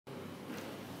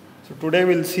So today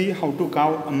we'll see how to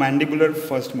carve a mandibular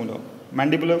first molar.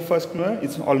 Mandibular first molar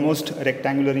is almost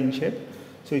rectangular in shape.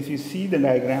 So if you see the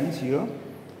diagrams here,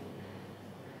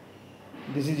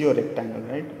 this is your rectangle,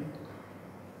 right?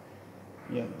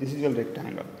 Yeah, this is your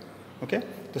rectangle. Okay,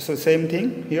 so same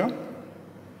thing here.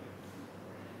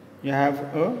 You have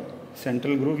a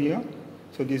central groove here.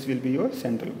 So this will be your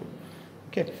central groove.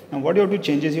 Okay, now what you have to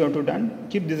change is you have to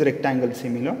keep this rectangle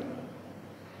similar.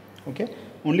 Okay,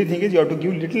 only thing is you have to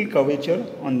give little curvature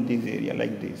on this area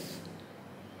like this.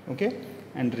 Okay,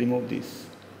 and remove this.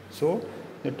 So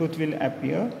the tooth will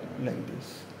appear like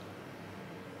this.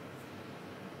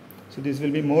 So this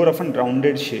will be more of a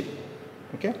rounded shape.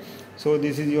 Okay, so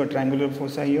this is your triangular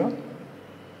fossa here.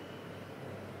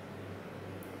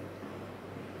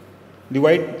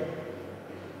 Divide.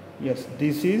 Yes,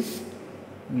 this is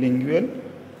lingual,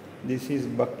 this is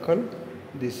buccal,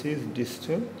 this is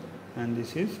distal, and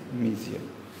this is mesial.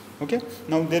 Okay,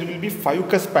 now there will be 5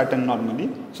 cusp pattern normally.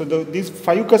 So these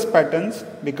 5 cusp patterns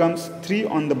becomes 3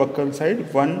 on the buccal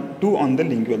side, 1, 2 on the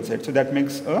lingual side. So that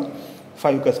makes a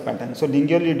 5 cusp pattern. So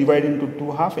lingual you divide into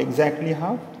 2 half, exactly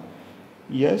half.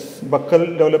 Yes,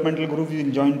 buccal developmental groove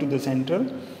will join to the central,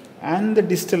 and the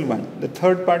distal one, the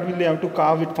third part will have to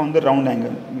carve it from the round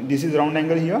angle. This is round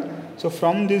angle here. So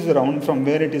from this round, from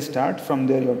where it is start, from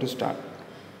there you have to start.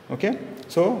 Okay,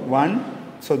 so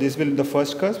 1, so this will be the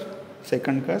first cusp,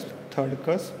 second cusp, third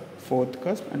cusp, fourth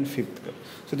cusp, and fifth cusp.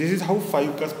 So this is how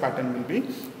 5 cusp pattern will be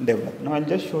developed. Now I'll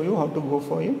just show you how to go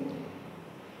for it.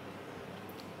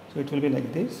 So it will be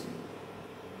like this.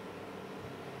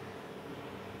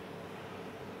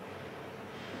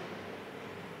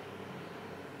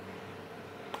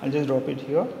 I'll just drop it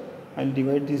here. I'll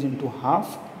divide this into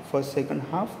half, first, second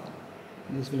half.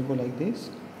 This will go like this,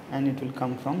 and it will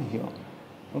come from here.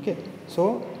 Okay,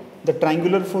 so the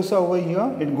triangular fossa over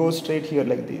here, it goes straight here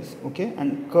like this. Okay,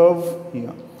 and curve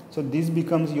here. So this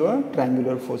becomes your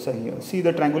triangular fossa here. See,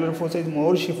 the triangular fossa is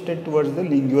more shifted towards the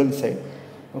lingual side.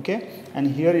 Okay, and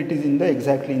here it is in the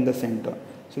exactly in the center.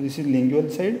 So this is lingual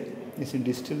side, this is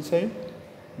distal side,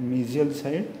 mesial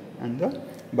side, and the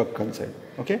buccal side.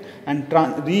 Okay, and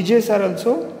ridges are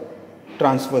also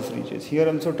transverse ridges. Here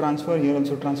also transfer, here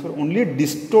also transfer. Only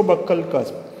distobuccal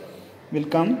cusp will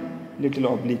come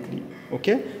little obliquely.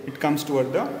 Okay, it comes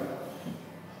toward the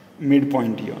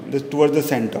midpoint here, towards the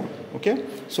center. Okay,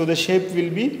 so the shape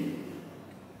will be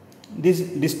this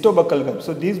distobuccal cusp.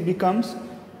 So this becomes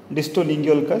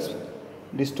distolingual cusp,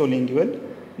 distolingual.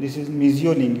 This is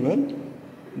mesiolingual.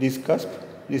 This cusp,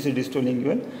 this is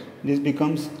distolingual. This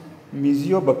becomes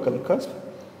mesiobuccal cusp.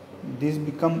 This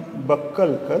becomes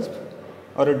buccal cusp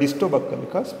or a distobuccal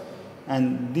cusp,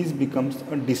 and this becomes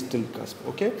a distal cusp.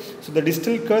 Okay, so the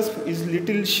distal cusp is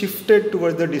little shifted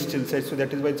towards the distal side, so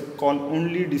that is why it's called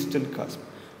only distal cusp.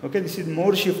 Okay, this is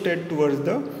more shifted towards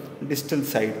the distal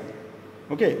side.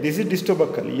 Okay, this is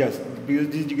distobuccal, yes, because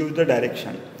this gives the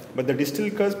direction, but the distal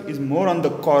cusp is more on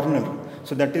the corner,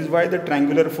 so that is why the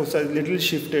triangular fossa is little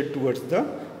shifted towards the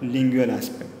lingual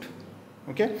aspect.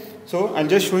 Okay, so I'll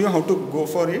just show you how to go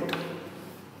for it.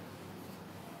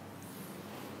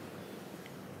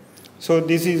 So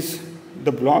this is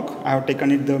the block. I have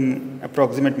taken it the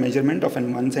approximate measurement of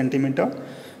 1 centimeter.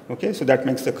 Okay, so that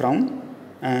makes the crown,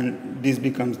 and this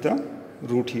becomes the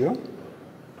root here.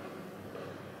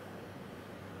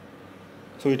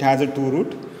 So it has a 2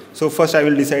 root. So first I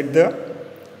will decide the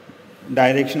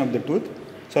direction of the tooth.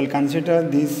 So I'll consider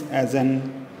this as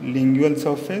an lingual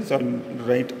surface, or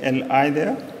write Li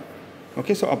there.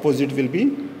 Okay, so opposite will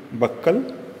be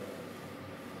buccal.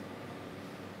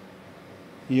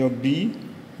 Here B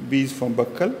is for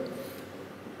buccal.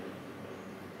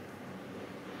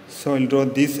 So I'll draw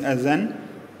this as an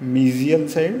mesial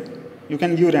side. You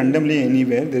can give randomly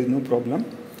anywhere, there is no problem.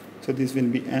 So this will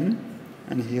be M,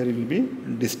 and here it will be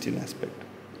distal aspect.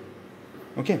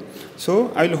 Okay,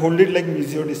 so I will hold it like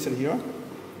mesiodistal here,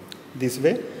 this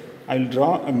way. I will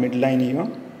draw a midline here,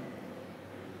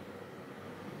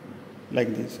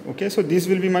 like this. Okay, so this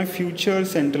will be my future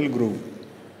central groove.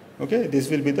 Okay, this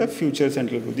will be the future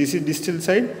central groove. This is distal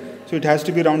side, so it has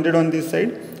to be rounded on this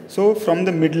side. So from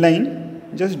the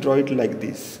midline, just draw it like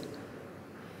this.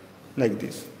 Like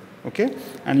this. Okay,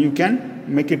 and you can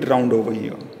make it round over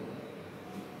here.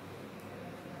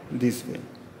 This way.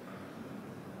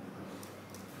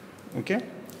 Okay,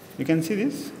 you can see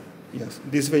this. Yes,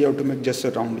 this way you have to make just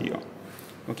a round here.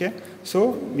 Okay,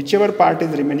 so whichever part is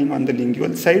remaining on the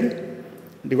lingual side,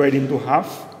 divide into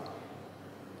half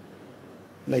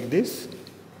like this.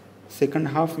 Second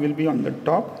half will be on the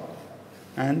top,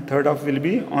 and third half will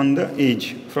be on the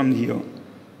edge from here.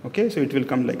 Okay, so it will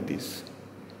come like this.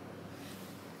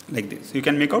 Like this. You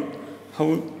can make out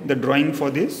how the drawing for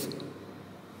this.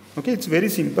 Okay, it's very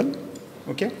simple.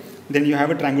 Okay, then you have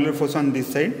a triangular fossa on this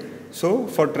side. So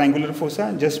for triangular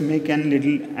fossa, just make an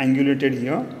little angulated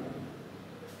here,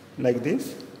 like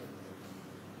this.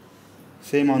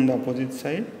 Same on the opposite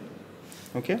side.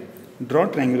 Okay, draw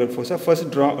triangular fossa. First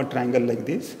draw a triangle like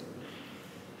this,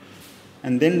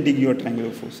 and then dig your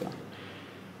triangular fossa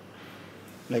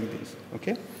like this.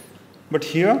 Okay, but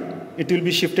here it will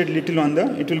be shifted little on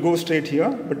the, it will go straight here,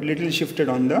 but little shifted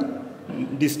on the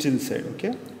distal side.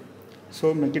 Okay,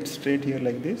 so make it straight here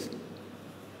like this,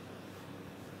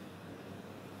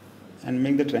 and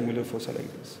make the triangular fossa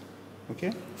like this.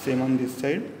 Okay, same on this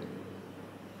side.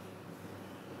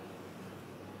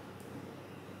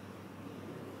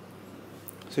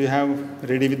 So you have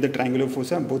ready with the triangular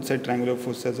fossa, both side triangular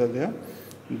fossas are there.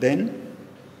 Then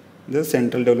the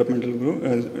central developmental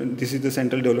groove, this is the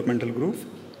central developmental groove,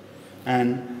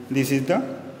 and this is the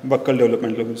buccal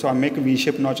developmental groove. So I make a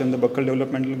V-shaped notch on the buccal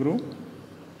developmental groove,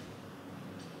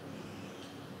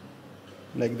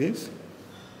 like this.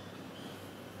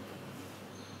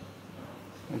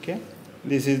 Okay,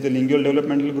 this is the lingual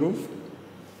developmental groove.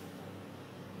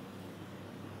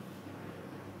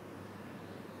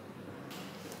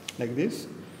 Like this.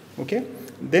 Okay,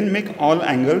 then make all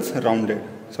angles rounded.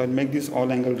 So I'll make this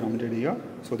all angle rounded here,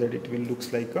 so that it will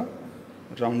looks like a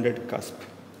rounded cusp.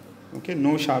 Okay,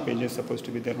 no sharp edges supposed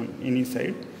to be there on any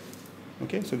side.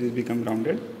 Okay, so this become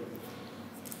rounded.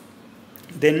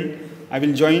 Then I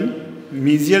will join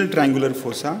mesial triangular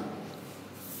fossa.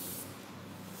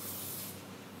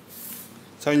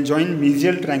 So I will join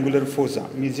mesial triangular fossa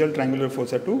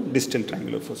to distal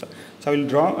triangular fossa. So I will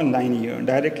draw a line here,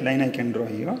 direct line I can draw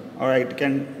here, or I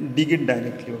can dig it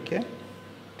directly, okay,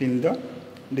 till the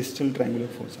distal triangular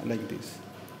fossa, like this.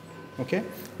 Okay,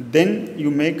 then you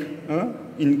make a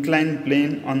inclined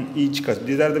plane on each cusp.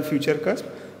 These are the future cusp,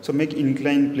 so make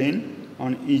inclined plane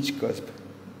on each cusp.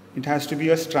 It has to be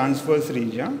a transverse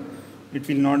region. It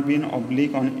will not be an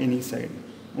oblique on any side.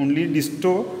 Only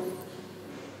distal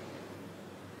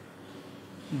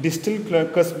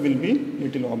cusp will be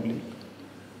little oblique,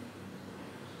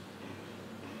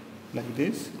 like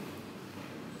this.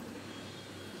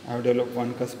 I have developed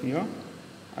one cusp here.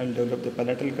 I will develop the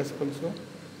palatal cusp also.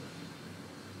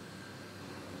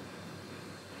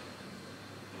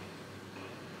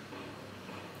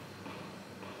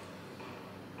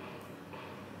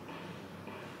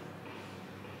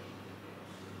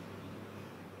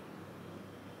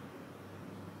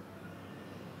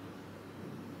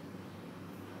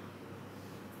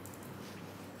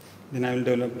 Then I will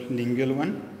develop lingual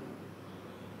one.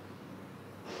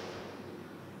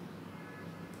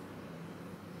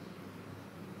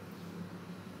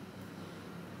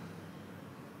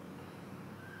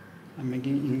 I am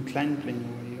making inclined plane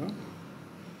over here.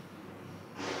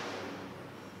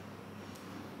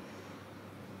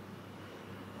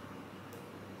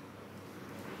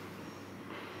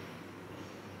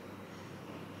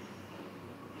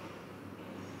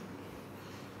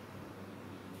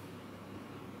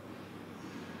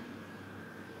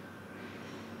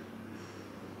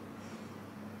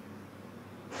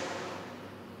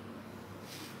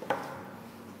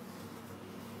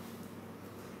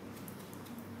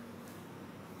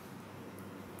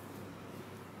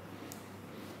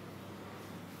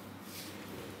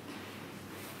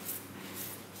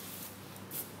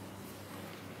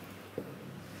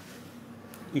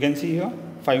 You can see here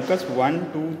 5 cusp,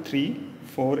 1, 2, 3,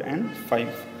 4 and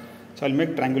 5. So I'll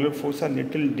make triangular fossa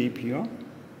little deep here.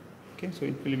 Okay, so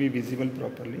it will be visible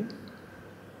properly.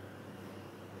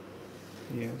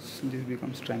 Yes, this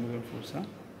becomes triangular fossa.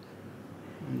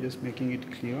 I'm just making it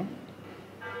clear.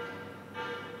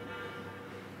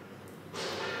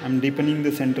 I'm deepening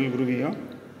the central groove here,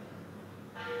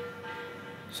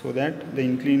 so that the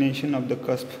inclination of the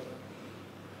cusp,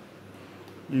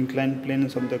 inclined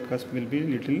planes of the cusp will be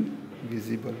little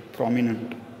visible,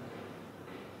 prominent.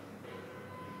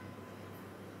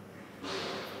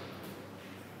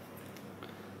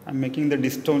 I'm making the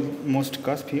distalmost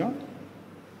cusp here.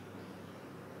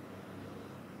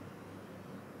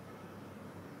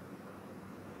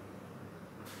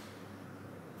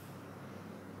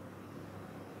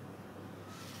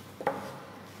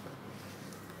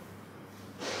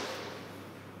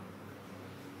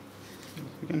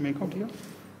 You can make out here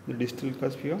the distal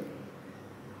cusp here.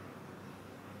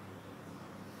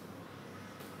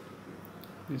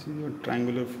 This is your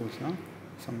triangular fossa.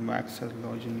 Some wax has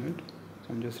lodged in it, so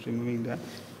I'm just removing that.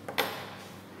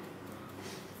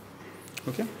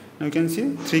 Okay, now you can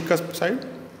see 3 cusp side,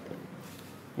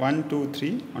 1, 2,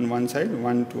 3 on one side,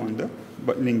 1, 2 on the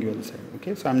lingual side.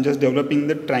 Okay, so I'm just developing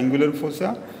the triangular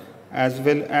fossa as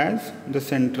well as the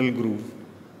central groove.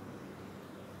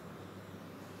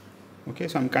 Okay,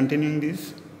 so I'm continuing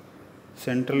this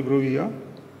central groove here,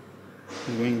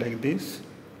 going like this,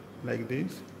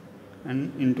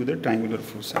 and into the triangular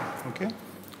fossa. Okay,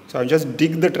 so I'll just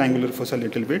dig the triangular fossa a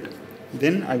little bit,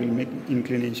 then I will make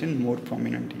inclination more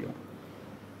prominent here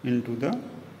into the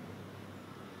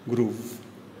groove.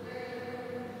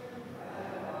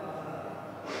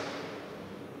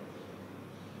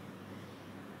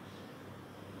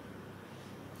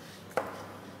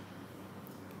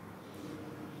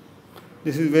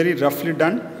 This is very roughly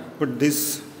done, but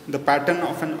the pattern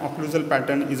of an occlusal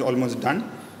pattern is almost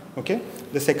done. Okay,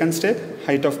 the second step,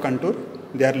 height of contour,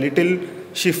 they are little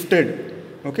shifted.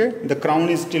 Okay, the crown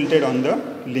is tilted on the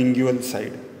lingual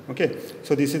side. Okay,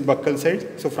 so this is buccal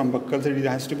side, so from buccal side it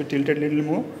has to be tilted a little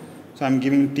more, so I am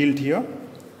giving tilt here.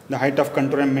 The height of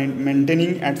contour I am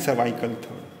maintaining at cervical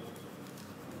third.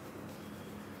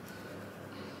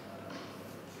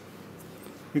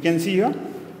 You can see here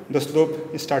the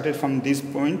slope is started from this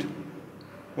point.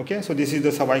 Okay, so this is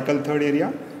the cervical third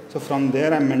area, so from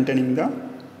there I am maintaining the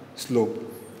slope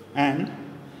and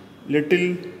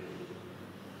little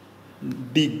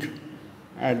dig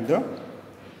at the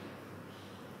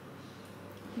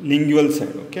lingual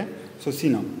side. Okay, so see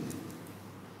now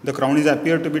the crown is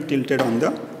appear to be tilted on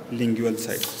the lingual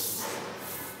side.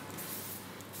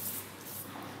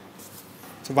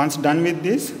 So once done with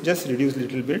this, just reduce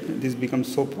little bit, this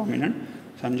becomes so prominent,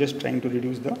 so I am just trying to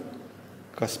reduce the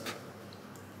cusp.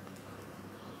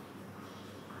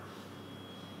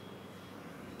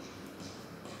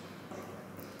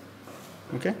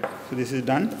 Okay, so this is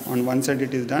done, on one side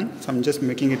it is done, so I am just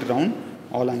making it round,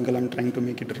 all angle I am trying to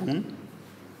make it round.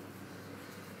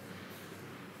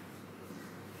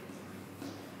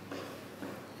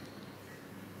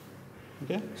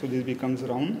 Okay, so this becomes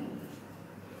round.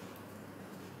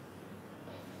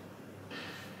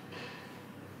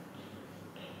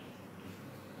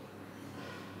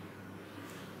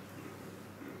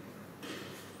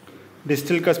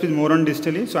 Distal cusp is more on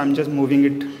distally, so I am just moving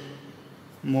it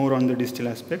more on the distal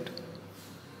aspect.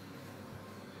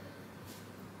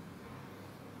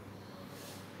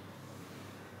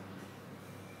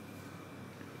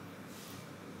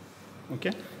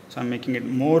 Okay, so I am making it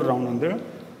more round on the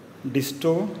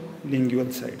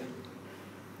disto-lingual side.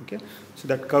 Okay, so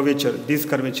that curvature, this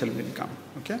curvature will come.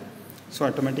 Okay, so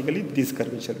automatically this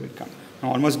curvature will come.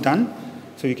 Now almost done.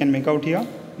 So you can make out here,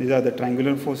 these are the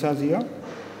triangular fossas here.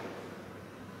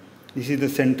 This is the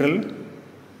central,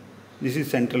 this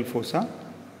is central fossa.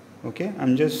 Okay, I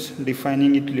am just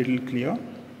defining it little clear.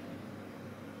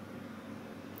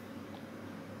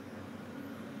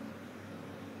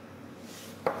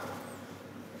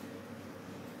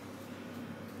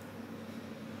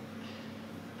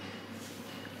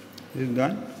 This is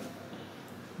done.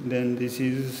 Then this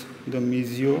is the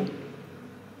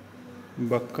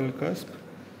mesio-buccal cusp.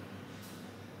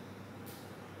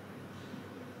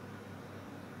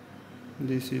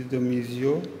 This is the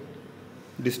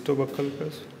mesio-distobuccal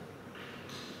cusp,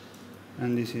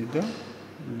 and this is the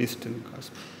distal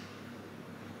cusp.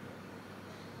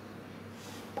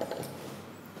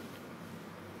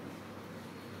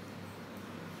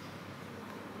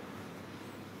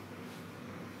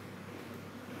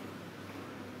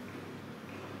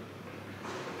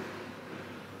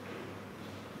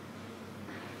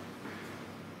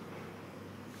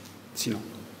 See now,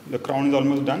 the crown is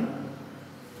almost done.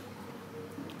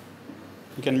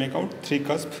 You can make out 3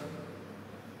 cusps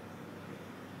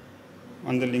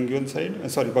on the lingual side,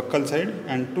 buccal side,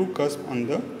 and 2 cusps on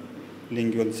the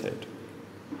lingual side.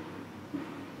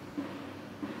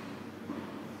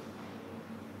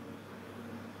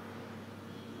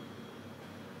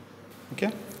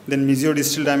 Okay, then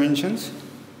mesiodistal dimensions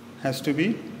has to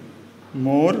be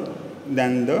more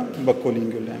than the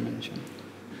buccolingual dimension.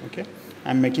 Okay,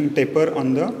 I am making taper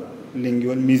on the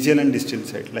lingual, mesial and distal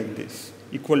side like this,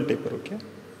 equal taper. Okay.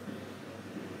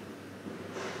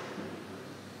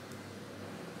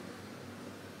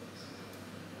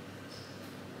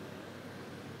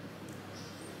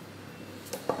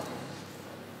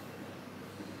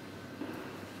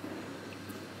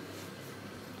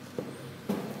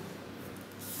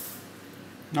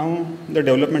 Now the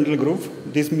developmental groove,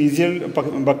 this mesial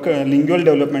lingual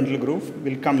developmental groove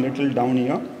will come little down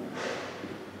here,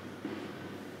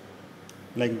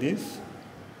 like this,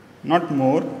 not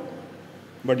more,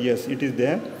 but yes, it is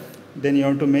there. Then you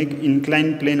have to make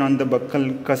inclined plane on the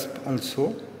buccal cusp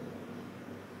also.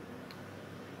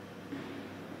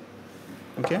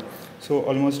 Okay, so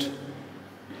almost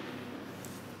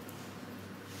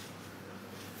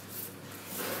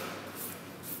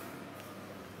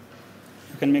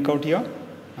can make out here.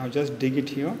 Now just dig it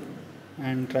here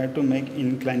and try to make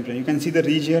inclined plane. You can see the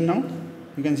ridge here now.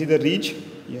 You can see the ridge.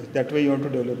 Yes, that way you have to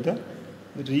develop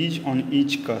the ridge on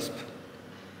each cusp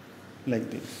like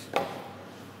this.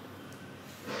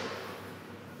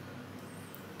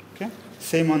 Okay.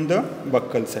 Same on the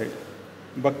buccal side.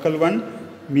 Buccal one,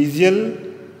 mesial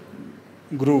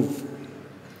groove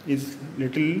is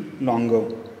little longer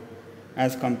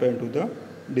as compared to the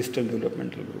distal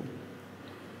developmental groove.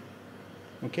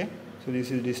 Okay, so this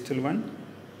is distal one.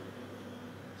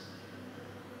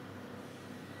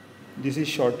 This is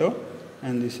shorter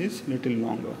and this is little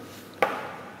longer.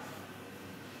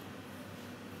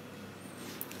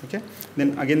 Okay,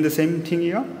 then again the same thing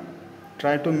here.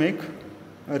 Try to make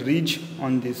a ridge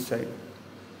on this side.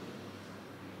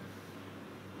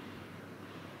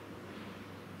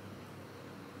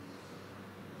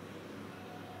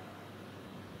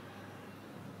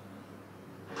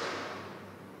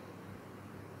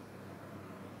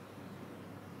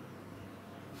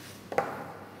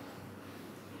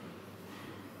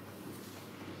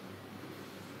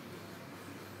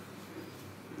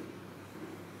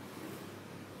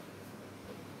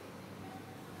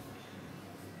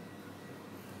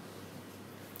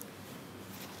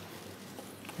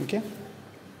 Okay.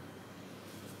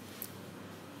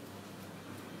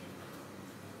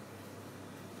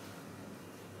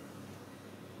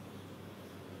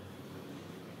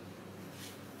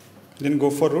 Then go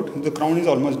for root. The crown is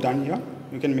almost done here.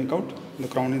 You can make out the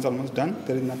crown is almost done.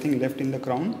 There is nothing left in the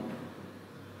crown.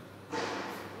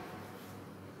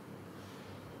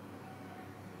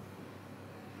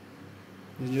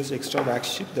 This is just extra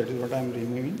wax chip. That is what I am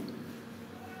removing.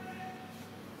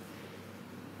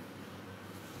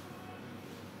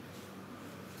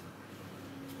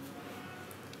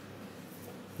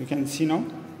 You can see now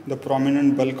the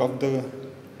prominent bulk of the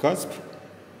cusp.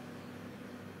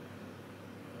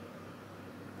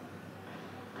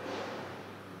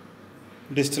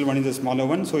 Distal one is a smaller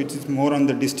one, so it is more on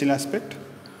the distal aspect.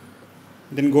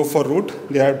 Then go for root.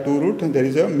 There are two root. There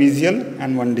is a mesial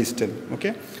and one distal.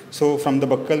 Okay. So from the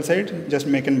buccal side, just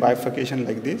make a bifurcation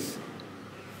like this.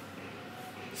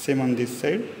 Same on this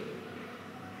side.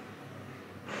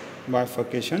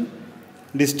 Bifurcation.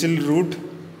 Distal root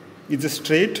is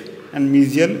straight and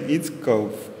mesial is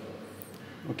curve.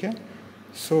 Okay,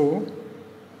 so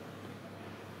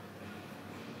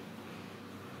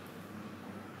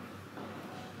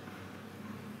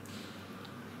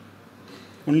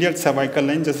only at cervical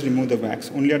line just remove the wax,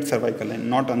 only at cervical line,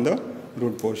 not on the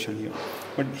root portion here.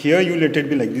 But here you let it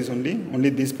be like this only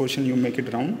this portion you make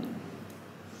it round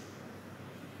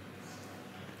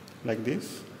like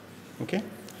this. Okay,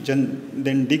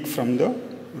 then dig from the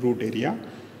root area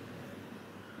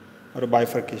or a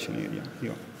bifurcation area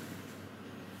here.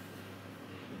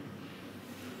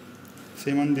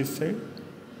 Same on this side.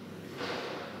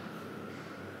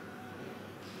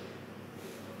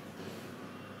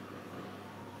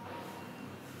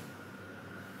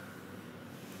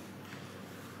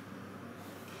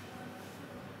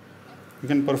 You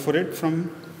can perforate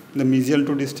from the mesial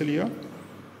to distal here.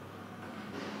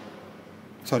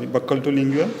 Sorry, buccal to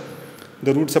lingual.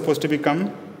 The root supposed to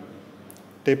become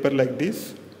taper like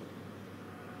this.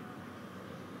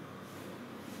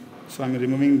 So I am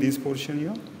removing this portion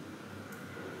here.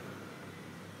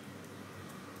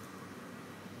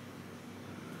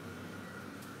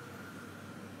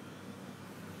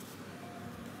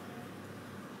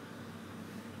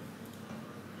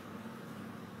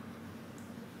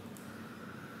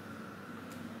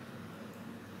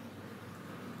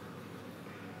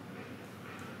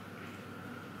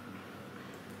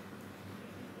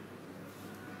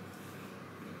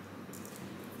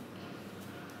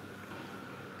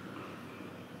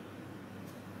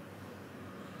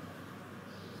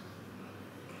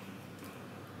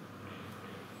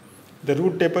 The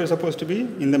root taper is supposed to be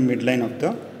in the midline of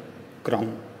the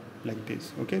crown like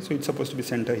this. Okay, so it's supposed to be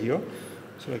center here.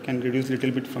 So I can reduce a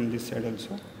little bit from this side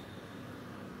also.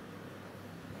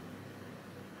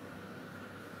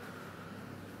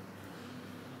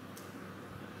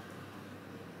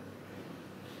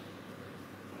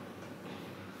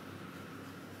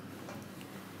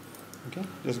 Okay,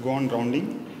 just go on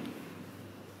rounding.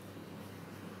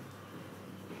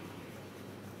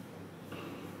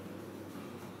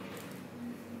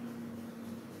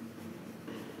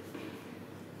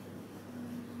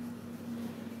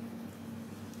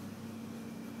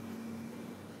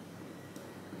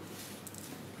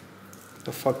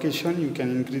 The furcation you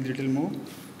can increase little more.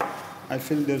 I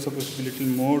feel there's supposed to be little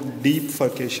more deep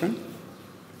furcation.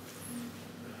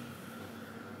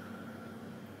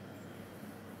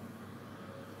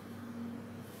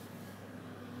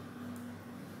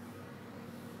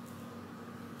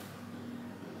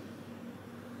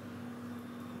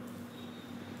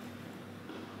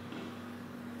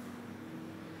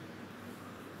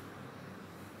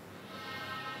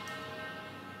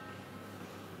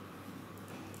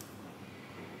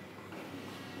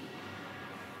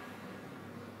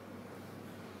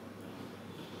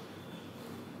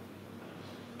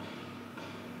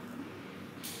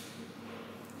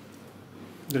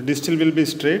 The distal will be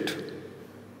straight.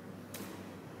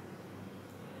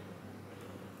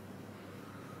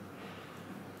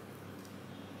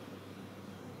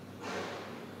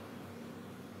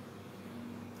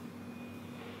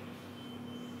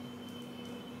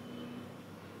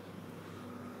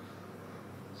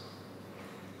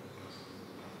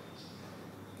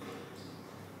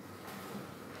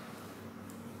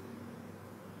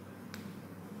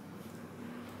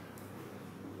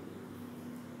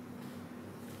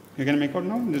 You can make out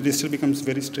now, the distal becomes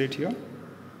very straight here.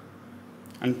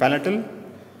 And palatal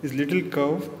is little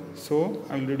curve, so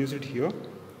I will reduce it here.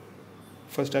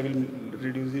 First I will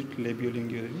reduce it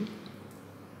labiolingually.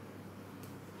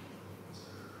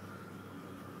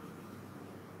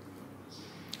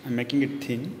 I am making it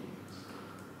thin.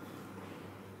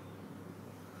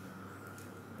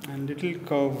 And little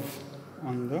curve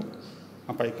on the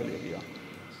apical area.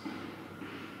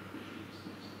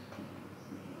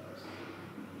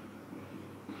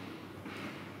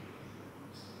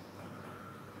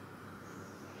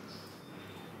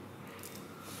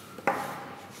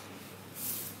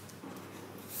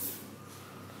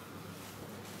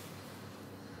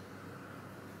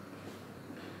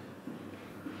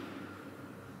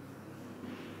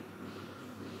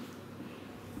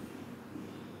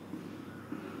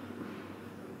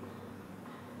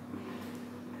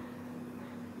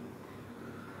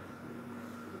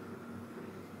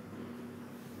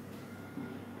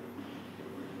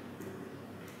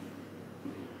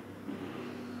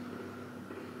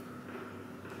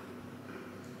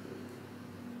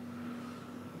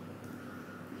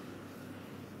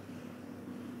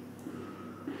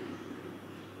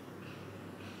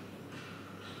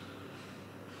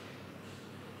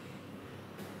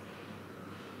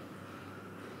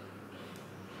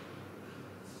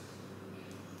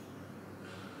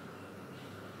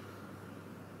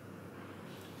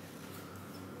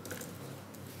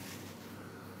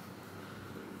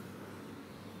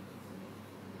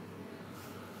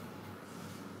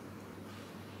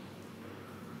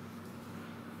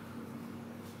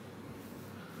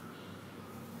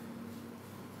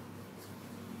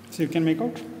 So you can make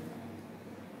out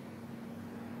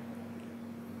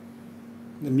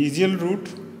the mesial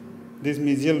root, this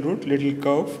mesial root little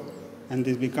curve, and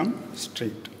this become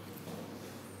straight.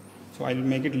 So I will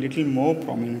make it little more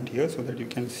prominent here so that you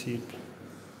can see it.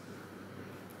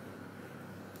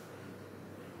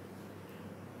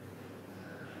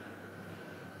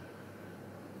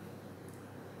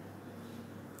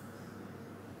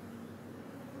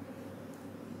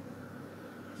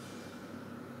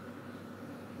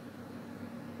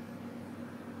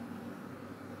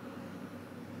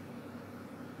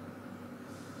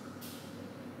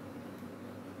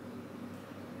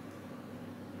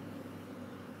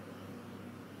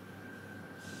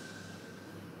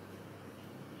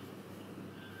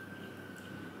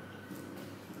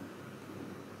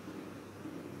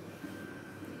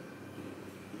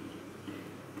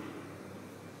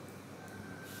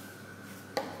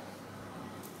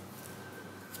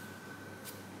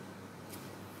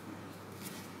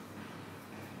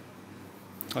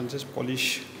 I'll just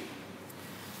polish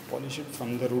it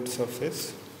from the root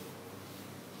surface.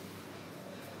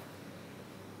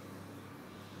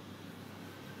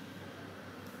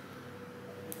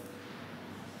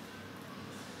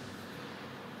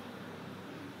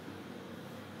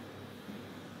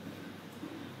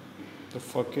 The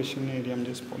furcation area I'm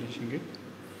just polishing it.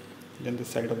 Then the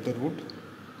side of the root.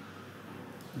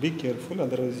 Be careful,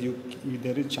 otherwise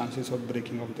there is chances of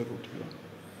breaking of the root here.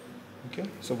 Okay,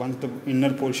 so once the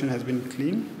inner portion has been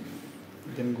cleaned,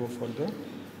 then go for the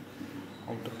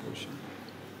outer portion.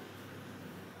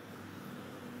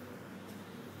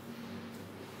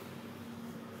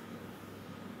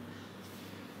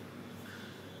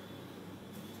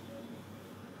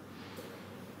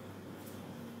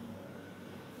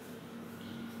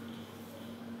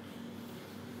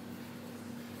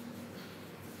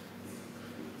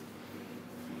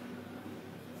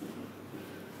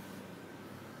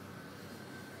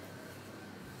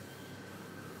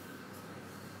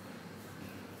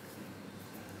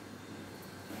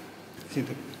 See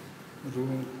the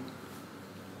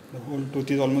whole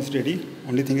tooth is almost ready.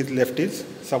 Only thing is left is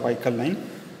subapical line.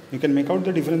 You can make out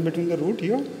the difference between the root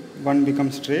here. One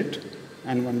becomes straight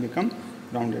and one become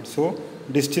rounded. So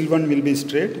distal one will be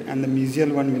straight and the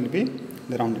mesial one will be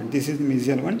the rounded. This is the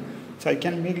mesial one. So I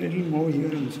can make little more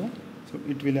here also. So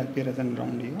it will appear as a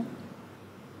round here.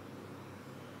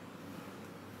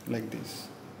 Like this.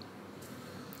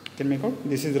 Can make out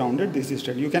this is rounded, this is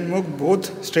straight. You can make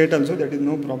both straight also, that is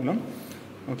no problem.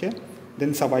 Okay,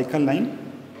 then subapical line,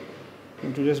 you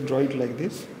have to just draw it like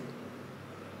this.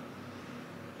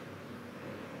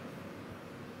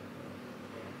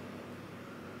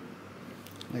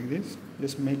 like this.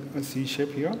 Just make a C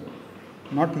shape here,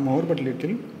 not more but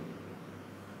little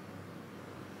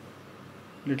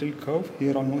curve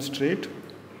here, almost straight,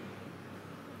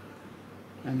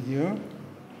 and here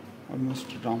almost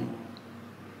round.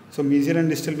 So mesial and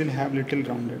distal will have little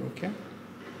rounded, okay,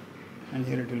 and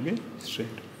here it will be straight.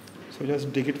 So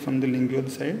just dig it from the lingual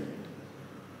side.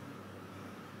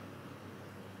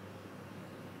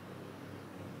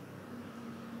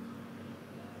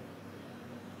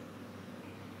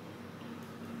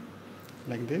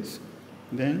 Like this.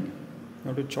 Then you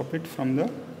have to chop it from the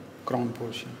crown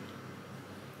portion,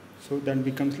 so that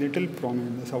becomes little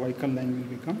prominent. The cervical line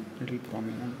will become little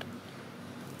prominent.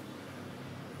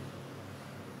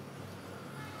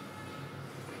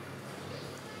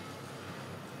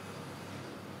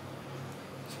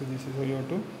 So this is how you have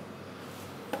to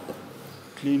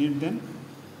clean it then.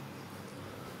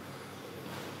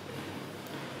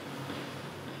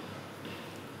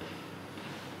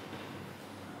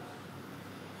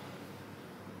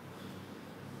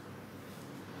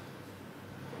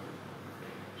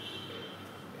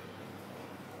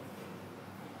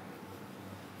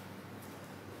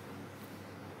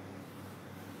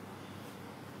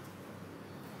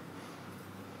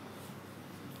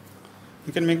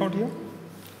 You can make out here,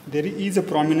 there is a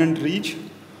prominent ridge.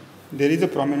 There is a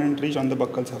prominent ridge on the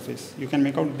buccal surface. You can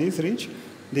make out this ridge.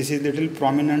 This is little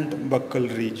prominent buccal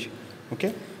ridge.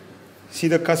 Okay. See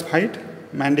the cusp height.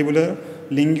 Mandibular,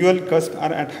 lingual cusp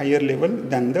are at higher level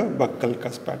than the buccal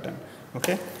cusp pattern.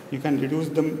 Okay. You can reduce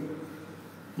the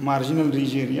marginal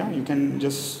ridge area. You can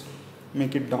just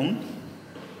make it down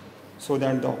so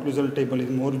that the occlusal table is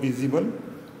more visible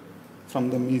from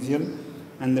the mesial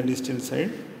and the distal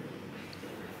side.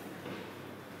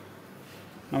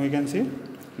 Now you can see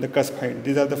the cusp height.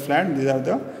 These are the flat, these are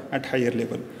the at higher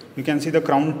level. You can see the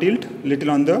crown tilt little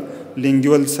on the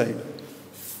lingual side.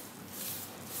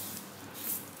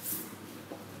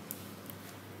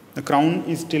 The crown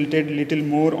is tilted little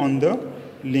more on the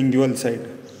lingual side.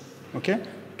 Okay.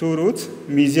 Two roots,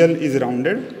 mesial is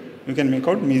rounded. You can make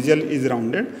out mesial is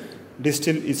rounded,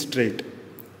 distal is straight.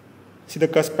 See the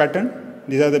cusp pattern.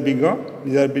 These are the bigger,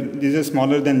 these are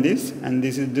smaller than this, and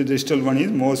this is the distal one is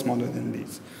more smaller than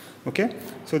this. Okay.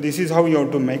 So this is how you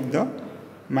have to make the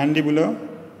mandibular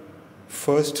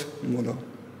first molar.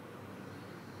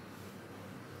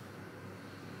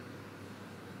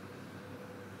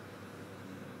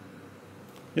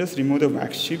 Just remove the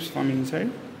wax chips from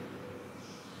inside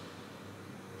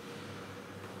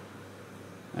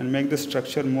and make the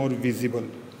structure more visible.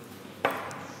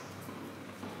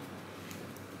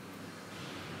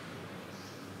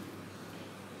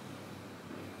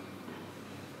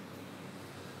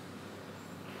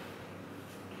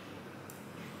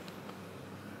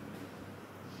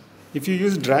 If you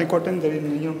use dry cotton, there is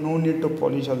no need to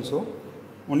polish also.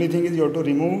 Only thing is you have to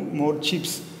remove more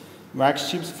chips,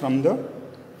 wax chips from the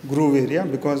groove area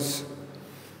because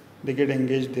they get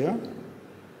engaged there.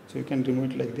 So you can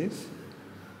remove it like this.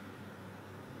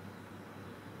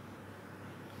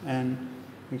 And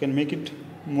you can make it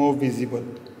more visible.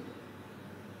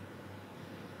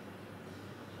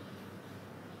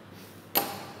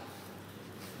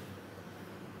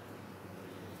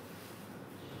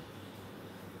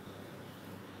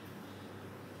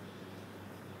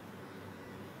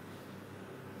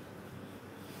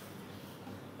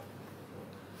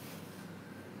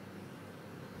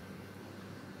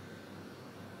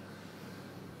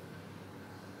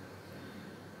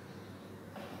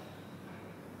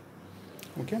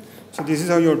 Okay, so this is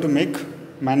how you have to make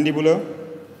mandibular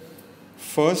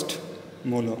first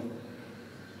molar.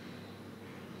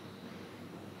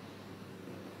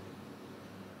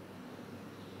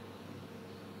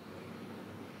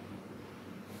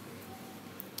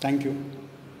 Thank you.